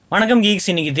வணக்கம் கீக்ஸ்.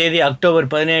 இன்னைக்கு தேதி அக்டோபர்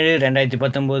 17,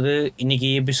 2019. இன்னைக்கு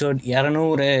எபிசோட்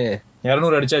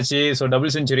 200 அடிச்சாச்சு. So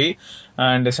double century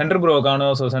and centre bro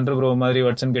காணும். ஸோ சென்டர் ப்ரோ மாதிரி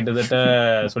வட்சன் கிட்டத்தட்ட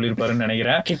சொல்லியிருப்பாருன்னு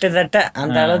நினைக்கிறேன். கிட்டத்தட்ட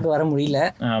அந்த அளவுக்கு வர முடியல.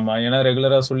 ஆமாம், ஏன்னா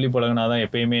ரெகுலராக சொல்லி பழகினாதான்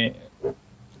எப்பயுமே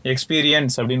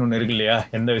எக்ஸ்பீரியன்ஸ் அப்படின்னு ஒன்று இருக்கு இல்லையா,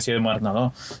 எந்த விஷயமா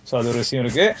இருந்தாலும். ஸோ அது ஒரு விஷயம்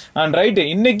இருக்கு. அண்ட் ரைட்டு,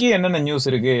 இன்னைக்கு என்னென்ன நியூஸ்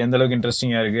இருக்கு, எந்த அளவுக்கு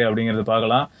இன்ட்ரெஸ்டிங்காக இருக்கு அப்படிங்கிறது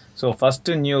பார்க்கலாம். So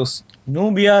first news,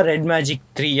 Nubia red magic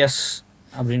 3S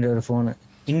அப்படின்ற ஒரு ஃபோனு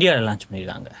இந்தியாவில் லான்ச்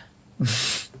பண்ணியிருக்காங்க.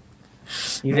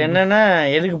 இது என்னன்னா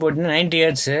எதுக்கு போட்டின்னு 90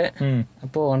 Hz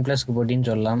அப்போ OnePlusக்கு போட்டின்னு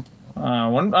சொல்லலாம்.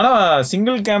 ஆனா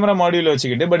சிங்கிள் கேமரா மாடியூல்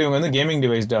வச்சுக்கிட்டு, பட் இவங்க வந்து கேமிங்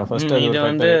டிவைஸ் தான் ஃபர்ஸ்ட். இது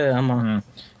வந்து ஆமா,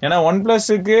 ஏன்னா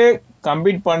OnePlusக்கு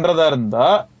கம்பீட் பண்றதா இருந்தா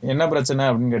என்ன பிரச்சனை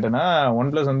அப்படின்னு கேட்டேன்னா,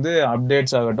 OnePlus வந்து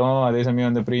அப்டேட்ஸ் ஆகட்டும், அதே சமயம்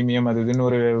வந்து ப்ரீமியம் அது இதுன்னு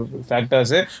ஒரு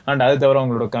ஃபேக்டர்ஸ், அண்ட் அது தவிர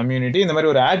அவங்களோட கம்யூனிட்டி, இந்த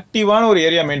மாதிரி ஒரு ஆக்டிவான ஒரு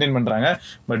ஏரியா மெயின்டைன் பண்றாங்க.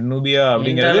 பட் நூபியா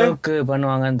அப்படிங்கிறது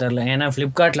பண்ணுவாங்கன்னு தெரியல. ஏன்னா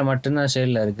பிளிப்கார்ட்ல மட்டும்தான்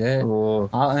சேல்ல இருக்கு.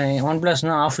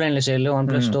 OnePlusனா ஆஃப்லைன்ல சேல்,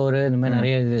 OnePlus ஸ்டோர், இந்த மாதிரி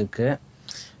நிறைய இது இருக்கு.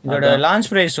 இதோட லான்ச்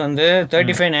பிரைஸ் வந்து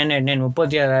 35,999,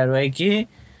 36,000 ரூபாய்க்கு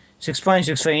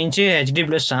 6.65 inch HD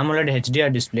 + AMOLED HDR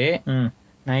display,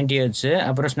 90 Hz.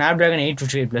 அப்புறம் ஸ்னாப்டிராகன்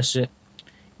 858+.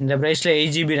 இந்த ப்ரைஸில்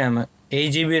 8GB RAM,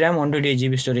 8GB RAM,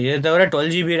 128GB storage. இதை தவிர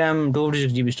 12GB ரேம்,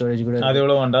 256GB ஸ்டோரேஜ் கூட. அது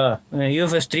எவ்வளோ வேண்டா?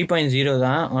 UFS 3.0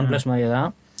 தான், OnePlus மாதிரியே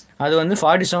தான். அது வந்து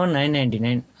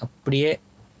 47,999, அப்படியே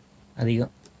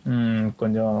அதிகம்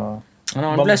கொஞ்சம்.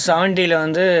 ஆனால் OnePlus 70ல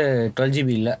வந்து 12GB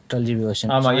இல்லை, 12GB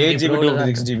வெர்ஷன். ஆமாம், 8GB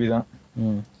 256GB தான்.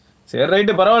 சரி,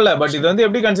 ரைட்டு, பரவாயில்ல. பட் இது வந்து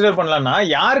எப்படி கன்சிடர் பண்ணலாம்னா,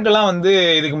 யாருக்கெல்லாம் வந்து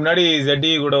இதுக்கு முன்னாடி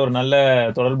ZTE கூட ஒரு நல்ல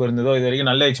தொடர்பு இருந்ததோ, இது வரைக்கும்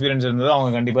நல்ல எக்ஸ்பீரியன்ஸ் இருந்ததோ,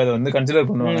 அவங்க கண்டிப்பாக இதை வந்து கன்சிடர்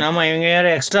பண்ணுவாங்க. ஆமாம், இவங்க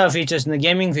வேறு எக்ஸ்ட்ரா ஃபீச்சர்ஸ், இந்த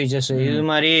கேமிங் ஃபீச்சர்ஸ், இது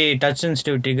மாதிரி டச்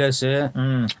சென்சிட்டிவ் ட்ரிகர்ஸ்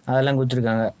அதெல்லாம்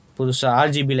கொடுத்துருக்காங்க. புதுசாக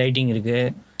RGB லைட்டிங் இருக்கு.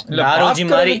 ROG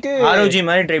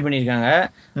மாதிரி ட்ரை பண்ணியிருக்காங்க.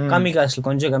 கம்மி காஸ்ட்ல,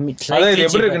 கொஞ்சம் கம்மி. அதாவது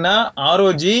எப்படி இருக்குன்னா,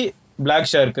 ROG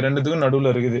பிளாக் ஷார்க் ரெண்டுத்துக்கும்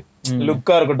நடுவில் இருக்குது.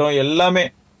 லுக்காக இருக்கட்டும், எல்லாமே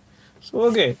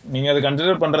ஓகே. நீங்க அதை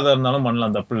கன்சிடர் பண்றதா இருந்தாலும்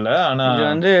பண்ணலாம், தப்பு இல்லை. ஆனா இது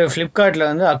வந்து ஃப்ளிப்கார்ட்ல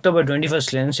வந்து அக்டோபர்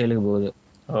 21 சேலுக்கு போகுது.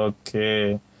 Okay,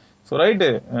 so right.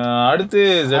 அடுத்து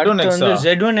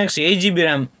Z1x 8GB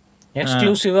ரேம்,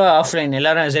 எக்ஸ்க்ளூசிவா ஆஃப்லைன்.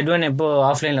 எல்லாரும் Z1 எப்போ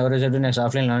ஆஃப்லைன்ல வரும், Z1x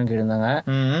ஆஃப்லைன்ல கேட்டிருந்தாங்க.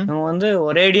 அவங்க வந்து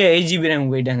ஒரேடியா 8GB ரேம்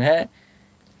போயிட்டாங்க.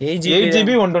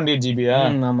 8GB 128GB.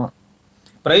 ஆமா,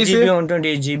 பிரைஸ்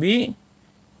 128GB.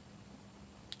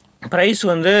 பிரைஸ்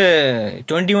வந்து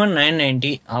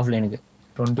 21,990 ஆஃப்லைனுக்கு.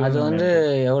 அது வந்து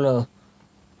எவ்வளோ,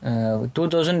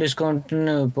 2,000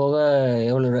 டிஸ்கவுண்ட்னு போக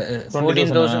எவ்வளோ,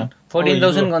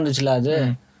 14,000 வந்துச்சுல. அது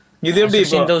இது எப்படி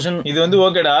 16,000? இது வந்து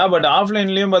ஓகேடா. பட்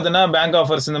ஆஃப்லைன்லயும் பார்த்தீங்கன்னா பேங்க்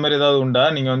ஆஃபர்ஸ் இந்த மாதிரி ஏதாவது உண்டா?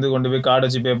 நீங்க வந்து கொண்டு போய் கார்டு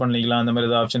வச்சு பே பண்ணிக்கலாம், அந்த மாதிரி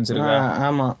ஏதாவது ஆப்ஷன்ஸ் இருக்கா?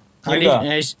 ஆமா,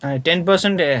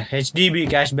 10% HDB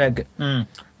கேஷ்பேக்.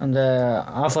 அந்த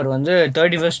ஆஃபர் வந்து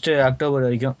 31 அக்டோபர்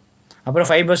வரைக்கும். அப்புறம்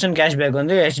 5% கேஷ்பேக்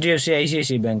வந்து HDFC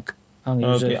ICICI பேங்க்.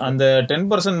 அந்த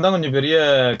 10% தான் கொஞ்சம் பெரிய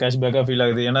கேஷ்பேக்கா ஃபீல்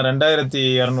ஆகுது. ஏன்னா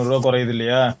 2,200 ரூபா குறையுது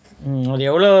இல்லையா? அது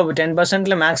எவ்வளோ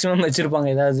 10%ல மேக்ஸிமம் வச்சிருப்பாங்க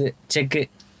ஏதாவது செக்கு.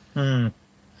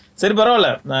 சரி, பரவாயில்ல.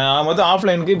 மொத்தம்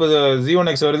ஆஃப்லைனுக்கு இப்போ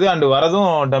Z1x வருது. அண்ட்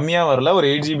வரதும் டம்மியா வரல, ஒரு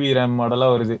 8GB ரேம் மாடலா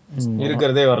வருது,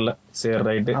 இருக்கிறதே வரல. சரி,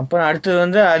 ரைட்டு. அப்புறம் அடுத்தது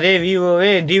வந்து அதே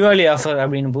விவோவே தீபாவளி ஆஃபர்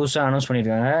அப்படின்னு புதுசாக அனௌன்ஸ்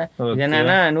பண்ணியிருக்காங்க.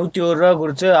 என்னன்னா 101 ரூபா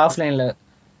கொடுத்து ஆஃப்லைன்ல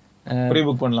ப்ரீ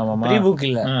புக் பண்ணலாமா? ப்ரீ புக்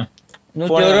இல்லை,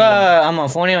 101 ரூபா. ஆமா,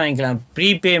 போனே வாங்கிக்கலாம்,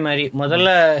 ப்ரீபே மாதிரி. முதல்ல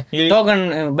டோக்கன்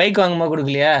பைக் வாங்கும்போது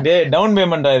கொடுக்கலையா, டவுன்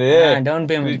பேமெண்ட். அது டவுன்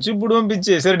பேமெண்ட் பிச்சு புடுவோம்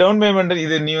பிச்சு. சரி, டவுன் பேமெண்ட்.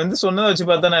 இது நீ வந்து சொன்னதை வச்சு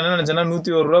பார்த்தா நான் என்ன நினைச்சேன்னா,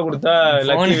 101 ரூபா கொடுத்தா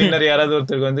லக்கி வின்னர் யாராவது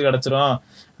ஒருத்தருக்கு வந்து கிடைச்சிரும்,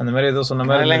 அந்த மாதிரி ஏதோ சொன்ன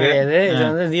மாதிரி கிடையாது. இது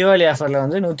வந்து தீபாவளி ஆஃபர்ல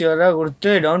வந்து 101 ரூபா கொடுத்து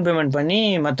டவுன் பேமெண்ட் பண்ணி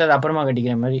மற்றது அப்புறமா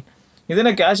கட்டிக்கிற மாதிரி. இது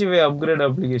என்ன கேஷ்வே அப்கிரேட்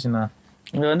அப்ளிகேஷனா?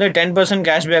 இது வந்து 10%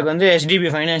 கேஷ்பேக் வந்து HDB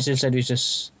ஃபைனான்சியல் சர்வீசஸ்,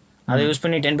 அதை யூஸ்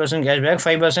பண்ணி 10% கேஷ்பேக்.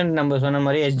 5% நம்ம சொன்ன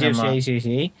மாதிரி HDFC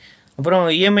ICICI. அப்புறம்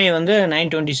EMI வந்து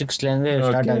 926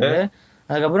 ஸ்டார்ட் ஆகுது.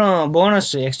 அதுக்கப்புறம்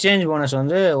போனஸ், எக்ஸ்சேஞ்ச் போனஸ்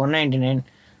வந்து 199.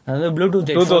 அது வந்து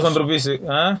Bluetooth 2,000 rupees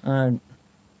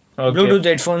Bluetooth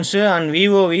headphones and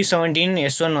Vivo V17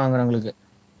 S1 வாங்குறவங்களுக்கு.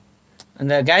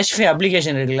 அந்த கேஷ்பே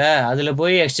அப்ளிகேஷன் இருக்குல்ல, அதுல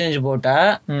போய் எக்ஸ்சேஞ்ச் போட்டா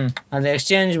அந்த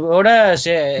எக்ஸ்சேஞ்சோட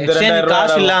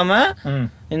காசு இல்லாம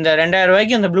இந்த 2,000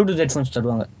 ரூபாய்க்கு அந்த ப்ளூடூத் ஹெட்ஃபோன்ஸ்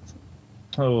தருவாங்க.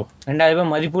 2,000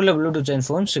 ரூபாய் மதிப்புள்ள ப்ளூடூத்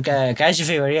ஹெட்ஃபோன்ஸ்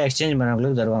கேஷ்பே வழியாக எக்ஸ்சேஞ்ச்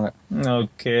பண்ணவங்களுக்கு தருவாங்க.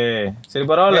 ஓகே, சரி,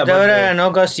 பரவாயில்ல. தவிர நோ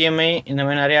காஸ்ட் EMI, இந்த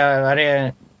மாதிரி நிறைய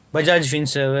பஜாஜ்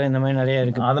ஃபின்சர்வ், இந்த மாதிரி நிறைய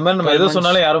இருக்கு. அந்த மாதிரி நம்ம எதோ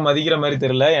சொன்னாலும் யாரும் மதிக்கிற மாதிரி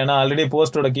தெரியல. ஏன்னா ஆல்ரெடி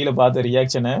போஸ்டோட கீழே பார்த்த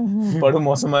ரியாக்ஷனை படு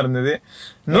மோசமா இருந்தது.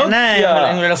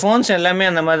 எங்களோட ஃபோன்ஸ் எல்லாமே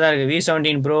அந்த மாதிரி தான் இருக்கு.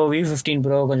 V17 Pro, V15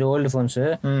 Pro கொஞ்சம் ஓல்டு ஃபோன்ஸ்.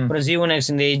 அப்புறம் Z1x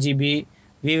இந்த 8GB,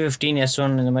 V15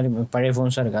 S1 இந்த மாதிரி பழைய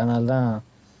ஃபோன்ஸாக இருக்கு. அதனால தான்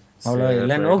அவ்வளோ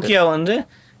இல்லை. நோக்கியா வந்து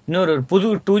இன்னொரு புது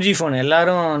 2G ஃபோன்,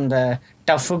 எல்லாரும் இந்த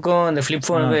டஃப்புக்கும் இந்த ஃப்ளிப்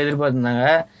ஃபோனுக்கும் எதிர்பார்த்துருந்தாங்க.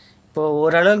 இப்போ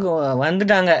ஓரளவுக்கு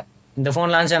வந்துட்டாங்க. இந்த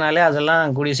ஃபோன் லான்ச் ஆனாலே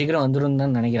அதெல்லாம் கூடிய சீக்கிரம் வந்துடும்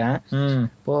தான் நினைக்கிறேன்.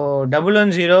 இப்போது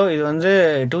 110 இது வந்து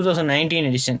 2019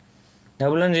 எடிஷன்.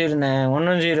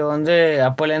 110 வந்து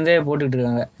அப்போலேருந்தே போட்டுக்கிட்டு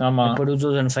இருக்காங்க. இப்போ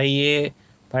 2005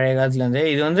 பழைய காலத்துலேருந்து.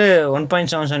 இது வந்து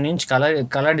 1.77 inch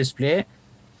கலர் டிஸ்பிளே.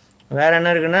 வேறு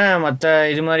என்ன இருக்குன்னா மற்ற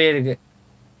இது மாதிரியே இருக்குது,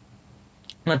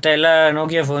 மற்ற எல்லா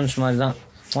நோக்கியா ஃபோன்ஸ் மாதிரி தான்.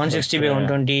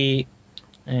 160x120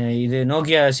 இது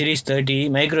Nokia series 30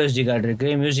 micro SD card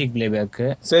இருக்குது, மியூசிக் பிளேபேக்கு.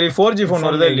 சரி 4G ஃபோன்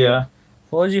வருதா இல்லையா?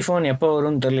 4G ஃபோன் எப்போ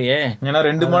வரும்னு தெரியலையே. ஏன்னா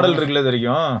 2 மாடல் இருக்குல்ல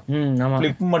தெரியும். ஆமாம்,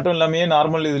 ஃப்ளிப் மட்டும் இல்லாமையே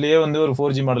நார்மல் இதுலேயே வந்து ஒரு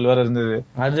 4G மாடல் வேறு இருந்தது.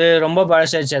 அது ரொம்ப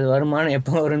பழசாச்சு, அது வருமானு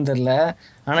எப்போ வரும்னு தெரியல.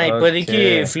 ஆனால் இப்போதைக்கு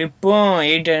ஃப்ளிப்பும்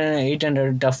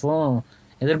 800 டஃப்பும்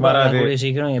எதிர்பார்க்கக்கூடிய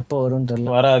சீக்கிரம் எப்போ வரும்னு தெரியல.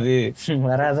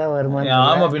 வராதா வருமா?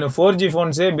 ஆமா, பின்ன 4G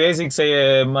ஃபோன்ஸே பேசிக்ஸ்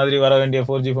மாதிரி வர வேண்டிய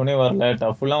 4G ஃபோனே வரல.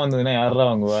 டஃப்லாம் வந்ததுன்னா யாரா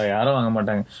வாங்குவா? யாரும் வாங்க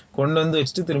மாட்டாங்க. கொண்டு வந்து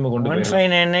வச்சுட்டு திரும்ப கொண்டு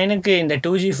 1599க்கு இந்த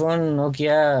 2G ஃபோன்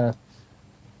நோக்கியா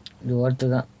இது ஒர்த்து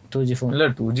தான். 2G ஃபோன் இல்ல,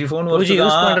 2G ஃபோன் 2G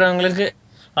யூஸ் பண்றவங்களுக்கு.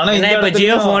 ஆனா இப்போ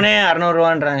ஜியோ ஃபோனே 600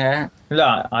 ரூபான்றாங்க. இல்ல,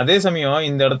 அதே சமயம்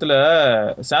இந்த இடத்துல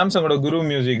சாம்சங்கோட குரு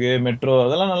மியூசிக், மெட்ரோ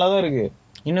அதெல்லாம் நல்லா தான் இருக்கு.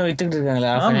 இன்னும் வித்துக்கிட்டு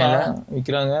இருக்காங்களா?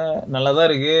 விற்கிறாங்க, நல்லா தான்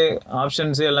இருக்கு.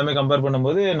 ஆப்ஷன்ஸ் எல்லாமே கம்பேர்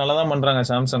பண்ணும்போது நல்லா தான் பண்றாங்க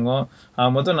சாம்சங்கும்.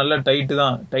 மொத்தம் நல்ல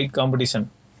டைட் காம்படிஷன்.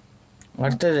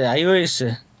 அடுத்தது iOS.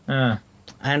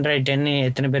 ஆண்ட்ராய்ட் 10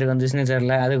 எத்தனை பேருக்கு வந்துச்சுன்னு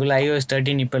தெரியல. அதுக்குள்ள iOS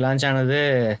 13 இப்போ லான்ச் ஆனது.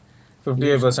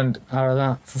 55%.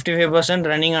 அவ்வளோதான். 55%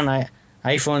 running on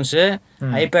iPhones.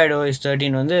 IPad OS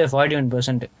 13 வந்து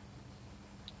 41%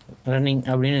 ரன்னிங்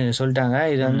அப்படின்னு சொல்லிட்டாங்க.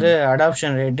 இது வந்து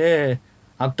அடாப்ஷன் ரேட்டு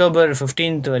அக்டோபர்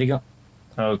 15 வரைக்கும்.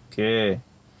 ஓகே,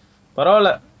 பரவாயில்ல.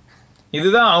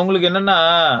 இதுதான் அவங்களுக்கு என்னன்னா,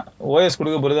 ஓஎஸ்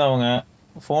கொடுக்க போகிறது அவங்க,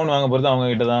 ஃபோன் வாங்க போகிறது அவங்க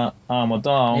கிட்ட தான்.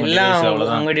 மொத்தம்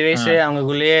அவங்க டிவைஸ்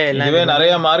அவங்களுக்குள்ளேயே இதுவே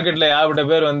நிறைய மார்க்கெட்ல ஏகப்பட்ட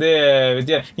பேர் வந்து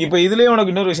இப்போ இதுலயே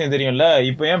உனக்கு இன்னொரு விஷயம் தெரியும்ல.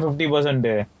 இப்போ ஏன்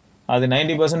 50%? அது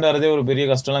 90% வரதே ஒரு பெரிய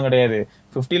கஷ்டம்லாம் கிடையாது.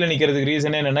 50ல நிற்கிறதுக்கு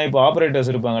ரீசனே என்னன்னா, இப்போ ஆப்ரேட்டர்ஸ்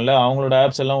இருப்பாங்கல்ல, அவங்களோட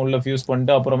ஆப்ஸ் எல்லாம் உள்ள ஃபியூஸ்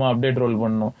பண்ணிட்டு அப்புறமா அப்டேட் ரோல்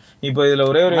பண்ணணும். இப்போ இதுல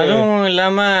ஒரே ஒரு அதுவும்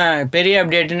இல்லாமல் பெரிய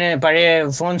அப்டேட்னு பழைய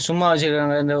ஃபோன் சும்மா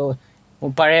வச்சுருக்காங்க. இந்த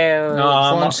பழைய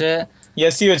ஃபோன்ஸு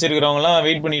எஸ்சி வச்சிருக்கிறவங்கலாம்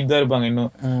வெயிட் பண்ணிட்டு தான் இருப்பாங்க,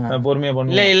 இன்னும் பொறுமையா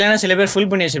பண்ணல. இல்லைன்னா சில பேர் ஃபுல்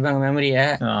பண்ணி வச்சிருப்பாங்க மெமரியை,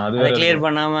 அதை கிளியர்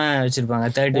பண்ணாம வச்சிருப்பாங்க.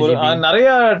 நிறைய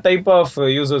டைப் ஆஃப்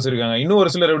யூசர்ஸ் இருக்காங்க. இன்னும்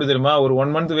ஒரு சிலர் எப்படி தெரியுமா, ஒரு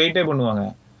 1 month வெயிட்டே பண்ணுவாங்க,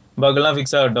 பக் எல்லாம்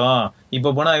ஃபிக்ஸ் ஆகட்டும். இப்போ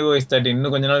போனா iOS 13,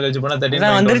 இன்னும் கொஞ்ச நாள் கழிச்சு போனா 13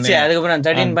 வந்துருச்சு. அதுக்கப்புறம்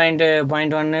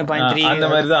 13.1.3 அந்த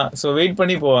மாதிரி தான். ஸோ வெயிட்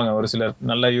பண்ணி போவாங்க ஒரு சிலர்,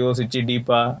 நல்லா யோசிச்சு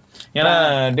டீப்பா. ஏன்னா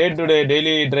day to day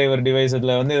daily driver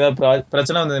டிவைஸ்ல வந்து ஏதாவது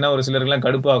பிரச்சனை வந்ததுன்னா ஒரு சிலருக்குலாம்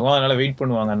கடுப்பாகும், அதனால வெயிட்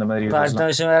பண்ணுவாங்க அந்த மாதிரி. அடுத்த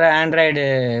வருஷம் வேற ஆண்ட்ராய்டு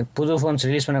புது ஃபோன்ஸ்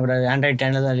ரிலீஸ் பண்ணக்கூடாது, ஆண்ட்ராய்டு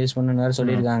 10 தான் ரிலீஸ் பண்ணணும்னு வேறு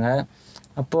சொல்லியிருக்காங்க.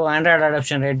 அப்போது ஆண்ட்ராய்டு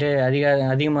அடாப்ஷன் ரேட்டு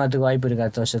அதிகமாகிறதுக்கு வாய்ப்பு இருக்குது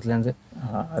அடுத்த வருஷத்துலேருந்து.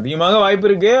 அதிகமாக வாய்ப்பு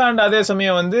இருக்குது. அண்ட் அதே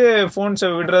சமயம் வந்து ஃபோன்ஸை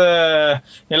விடுற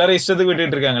எல்லாரும் இஷ்டத்துக்கு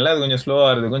விட்டுட்டு இருக்காங்கல்ல, அது கொஞ்சம் ஸ்லோவாக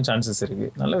ஆகிறதுக்கும் சான்சஸ்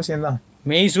இருக்குது. நல்ல விஷயம்தான்.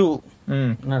 மெய்சு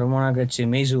நான் ரொம்ப நாள் கழிச்சு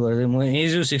மெய்சு வருது.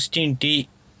 மெய்சு 16T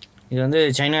இது வந்து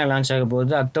சைனா லான்ச் ஆக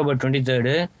போகுது October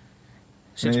 23.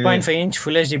 6.5 inch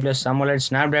Full HD Plus AMOLED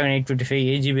Snapdragon 855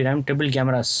 8GB RAM triple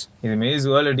cameras. இது மெய்சு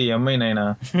குவாலிட்டி MI9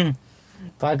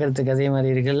 பார்க்கறதுக்கு அதே மாதிரி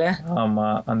இருக்குல்ல. ஆமா,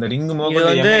 அந்த ரிங் இது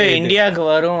வந்து இந்தியாவுக்கு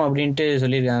வரும் அப்படின்ட்டு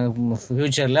சொல்லியிருக்காங்க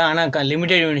ஃபியூச்சர்ல. ஆனா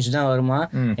லிமிடெட் யூனிட்ஸ் தான் வருமா,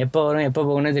 எப்போ வரும் எப்போ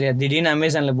போகணும்னு தெரியாது. திடீர்னு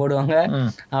அமேசான்ல போடுவாங்க,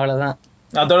 அவ்வளவுதான்,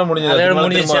 அதோட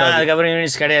முடிஞ்சிச்சு. அதுக்கப்புறம்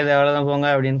யூனிட்ஸ் கிடையாது, அவ்வளவுதான் போங்க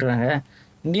அப்படின்றாங்க.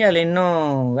 இந்தியாவில் இன்னும்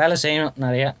வேலை செய்யணும்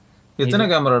நிறையா. எத்தனை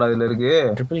கேமராடா இதுல இருக்கு?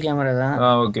 ட்ரிபிள் கேமரா தான்.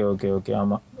 Okay okay okay.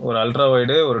 ஆமா, ஒரு அல்ட்ரா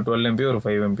வைடு, ஒரு 12MP, ஒரு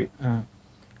 5MP,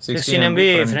 16MP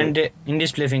front in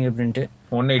display finger print,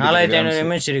 4500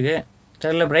 mAh இருக்கு.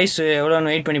 தெரியல ப்ரைஸ் எவ்வளோன்னு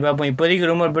வெயிட் பண்ணி பார்ப்போம். இப்போதைக்கு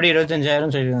ரூமர் படி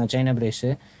 25,000 சொல்லியிருக்காங்க சைனா ப்ரைஸு.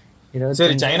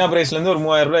 சரி, சைனா ப்ரைஸ்லேருந்து ஒரு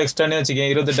 3,000 ரூபாய் எக்ஸ்ட்ரானே வச்சுக்கேன்.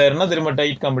 28,000 திரும்ப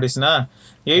டைட் காம்படிஷனா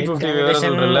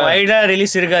 850 வைடாக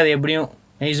ரிலீஸ் இருக்காது எப்படியும்.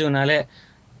 மெய்சூனாலே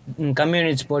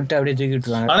கம்யூனிட்ஸ் போட்டு அப்படியே தூக்கி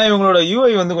விட்டுருவாங்க. ஆனால் இவங்களோட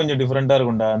UI வந்து கொஞ்சம் டிஃப்ரெண்ட்டாக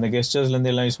இருக்கும்டா. அந்த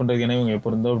கெஸ்டர்ஸ்லேருந்து எல்லாம் யூஸ் பண்ணுறதுக்கு. ஏன்னா இவங்க எப்போ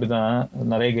இருந்தோ அப்படி தான்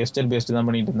நிறைய கெஸ்டர் பேஸ்டு தான்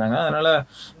பண்ணிட்டு இருந்தாங்க. அதனால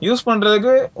யூஸ்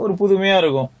பண்ணுறதுக்கு ஒரு புதுமையாக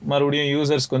இருக்கும். மறுபடியும்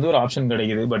யூசர்ஸ்க்கு வந்து ஒரு ஆப்ஷன்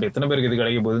கிடைக்குது. பட் எத்தனை பேருக்கு இது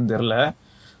கிடைக்க போகுதுன்னு தெரில.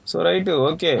 So right,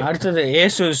 okay. அடுத்தது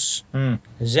ASUS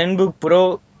ZenBook Pro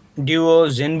Duo,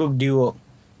 ZenBook Duo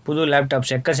புது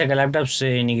லேப்டாப்ஸ், எக்கச்சக்க லேப்டாப்ஸ்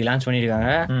இன்னைக்கு லான்ச்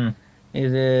பண்ணியிருக்காங்க.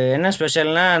 இது என்ன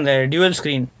ஸ்பெஷல்னா, அந்த டியூவல்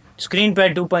ஸ்க்ரீன்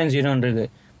பேட் 2.0 இருக்குது.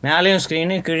 மேலேயும்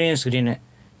ஸ்க்ரீனு கீழேயும் ஸ்க்ரீனு.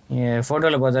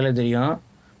 ஃபோட்டோவில் பார்த்தாலே தெரியும்,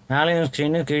 மேலேயும்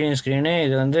ஸ்க்ரீனு கீழேயும் ஸ்க்ரீனு.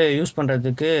 இது வந்து யூஸ்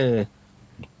பண்ணுறதுக்கு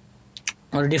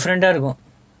ஒரு டிஃப்ரெண்ட்டாக இருக்கும்.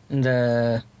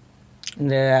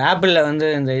 இந்த ஆப்பிளில் வந்து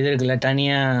இந்த இது இருக்குல்ல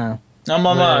தனியாக,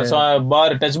 ஆமாமா,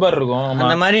 பார் டச் பார் இருக்கும்.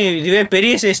 அந்த மாதிரி இதுவே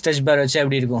பெரிய சைஸ் டச் பார் வச்சு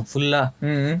அப்படி இருக்கும் ஃபுல்லா,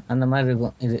 அந்த மாதிரி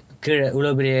இருக்கும். இது கீழே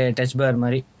இவ்வளோ பெரிய டச் பார்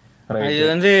மாதிரி. இது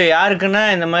வந்து யாருக்குன்னா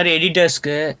இந்த மாதிரி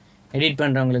எடிட்டர்ஸ்க்கு, எடிட்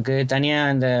பண்ணுறவங்களுக்கு,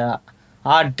 தனியாக இந்த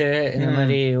ஆர்ட்டு, இந்த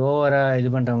மாதிரி ஓவராக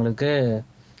இது பண்ணுறவங்களுக்கு,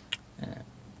 இந்த மாதிரி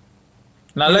யூஸ் பண்ணுறதுக்கு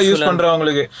நல்லா யூஸ்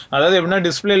பண்றவங்களுக்கு, அதாவது எப்படின்னா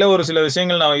டிஸ்பிளேல ஒரு சில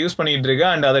விஷயங்கள் நான் யூஸ் பண்ணிட்டு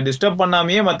இருக்கேன் அண்ட் அதை டிஸ்டர்ப்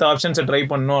பண்ணாமையே மற்ற ஆப்ஷன்ஸை ட்ரை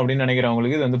பண்ணணும் அப்படின்னு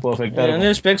நினைக்கிறவங்களுக்கு இது வந்து பெர்ஃபெக்டா இருக்கும்.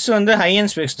 வந்து ஸ்பெக்ஸ் வந்து ஹை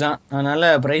அண்ட் ஸ்பெக்ஸ் தான்,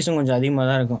 அதனால ப்ரைஸும் கொஞ்சம் அதிகமாக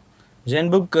தான் இருக்கும்.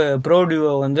 ZenBook Pro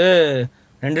Duo வந்து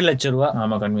 2 லட்சம் ரூபா.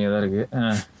 ஆமா, கம்மியாக தான் இருக்கு.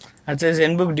 அடுத்தது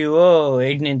ZenBook Duo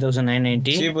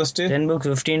 89,990. சீப்பஸ்ட் ZenBook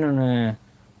 15 ஒன்று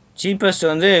சீப்பஸ்ட்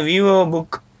வந்து Vivo Book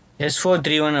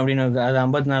S431 அப்படின்னு இருக்கு. அது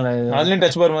 54. அதுலயும்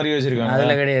டச் பார் மாதிரி வச்சிருக்காங்க.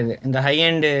 அதில் கிடையாது. இந்த ஹை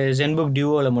அண்ட் ZenBook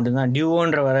Duoவில் மட்டும்தான்,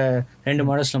 டியூவோன்ற வர 2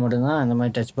 மாடல்ஸில் மட்டும்தான் அந்த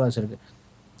மாதிரி டச் பார்ஸ் இருக்கு.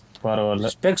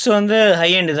 பரவாயில்ல. ஸ்பெக்ஸ் வந்து ஹை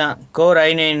எண்டு தான். Core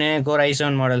i9 Core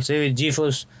i7 models with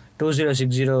GeForce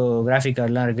 2060 graphic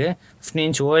கார்டெலாம் இருக்குது. 15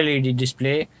 inch OLED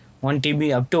display, 1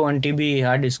 TB up to 1 TB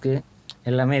heart disc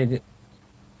எல்லாமே இருக்குது.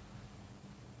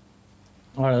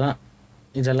 அவ்வளோதான்,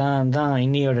 இதெல்லாம் தான்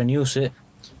இன்னியோட நியூஸு.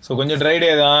 ஸோ கொஞ்சம் ட்ரைடே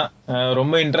தான்,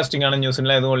 ரொம்ப இன்ட்ரெஸ்டிங்கான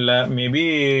நியூஸ்லாம் எதுவும் இல்லை. Maybe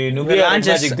Nubia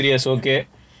Magic 3S okay,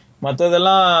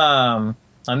 மற்றதெல்லாம்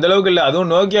அந்தளவுக்கு இல்லை.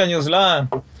 அதுவும் நோக்கியா நியூஸ்லாம்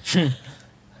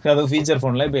அதுவும் ஃபீச்சர்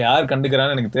ஃபோனில் இப்போ யார்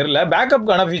கண்டுக்கிறான்னு எனக்கு தெரியல.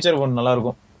 பேக்கப்க்கான ஃபீச்சர் ஃபோன்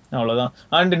நல்லாயிருக்கும், அவ்வளோதான்.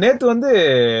 அண்ட் நேற்று வந்து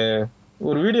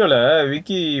ஒரு வீடியோவில்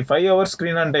Vicky 5 hours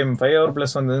screen on time 5 hour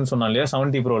plus வந்ததுன்னு சொன்னான் இல்லையா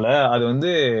 70 Proவில். அது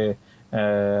வந்து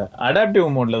அடாப்டிவ்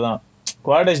மோடில் தான்,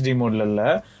 குவாட் HD மோடில் இல்லை,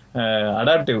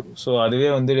 அடாப்டிவ். ஸோ அதுவே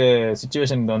வந்து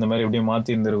சிச்சுவேஷனுக்கு தகுந்த மாதிரி எப்படியும்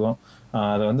மாற்றி இருந்திருக்கும்.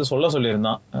 அதை வந்து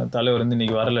சொல்லியிருந்தான் தலைவர் வந்து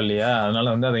இன்னைக்கு வரல இல்லையா, அதனால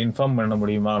வந்து அதை இன்ஃபார்ம் பண்ண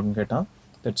முடியுமா அப்படின்னு கேட்டான்.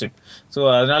 That's it. ஸோ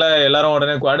அதனால எல்லாரும்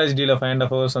உடனே குவாட் HDயில்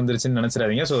 5.5 hours வந்துருச்சுன்னு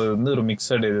நினச்சிடாதீங்க. ஸோ இது வந்து ஒரு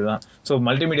மிக்சட் இதுதான். ஸோ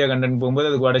மல்டிமீடியா கண்டென்ட் போகும்போது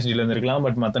அது குவாட் HDயில் இருந்திருக்கலாம்,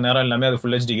 பட் மற்ற நேரம் எல்லாமே அது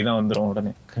ஃபுல் HDக்கு தான் வந்துடும்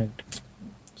உடனே. கரெக்ட்.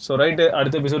 ஸோ ரைட்டு,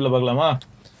 அடுத்த எபிசோடில் பார்க்கலாமா?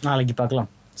 நாளைக்கு பார்க்கலாம்.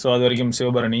 ஸோ அது வரைக்கும்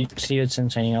சிவபரணி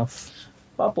ஸ்ரீவத்சன் சைனிங் ஆஃப்.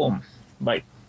 பார்ப்போம். பை.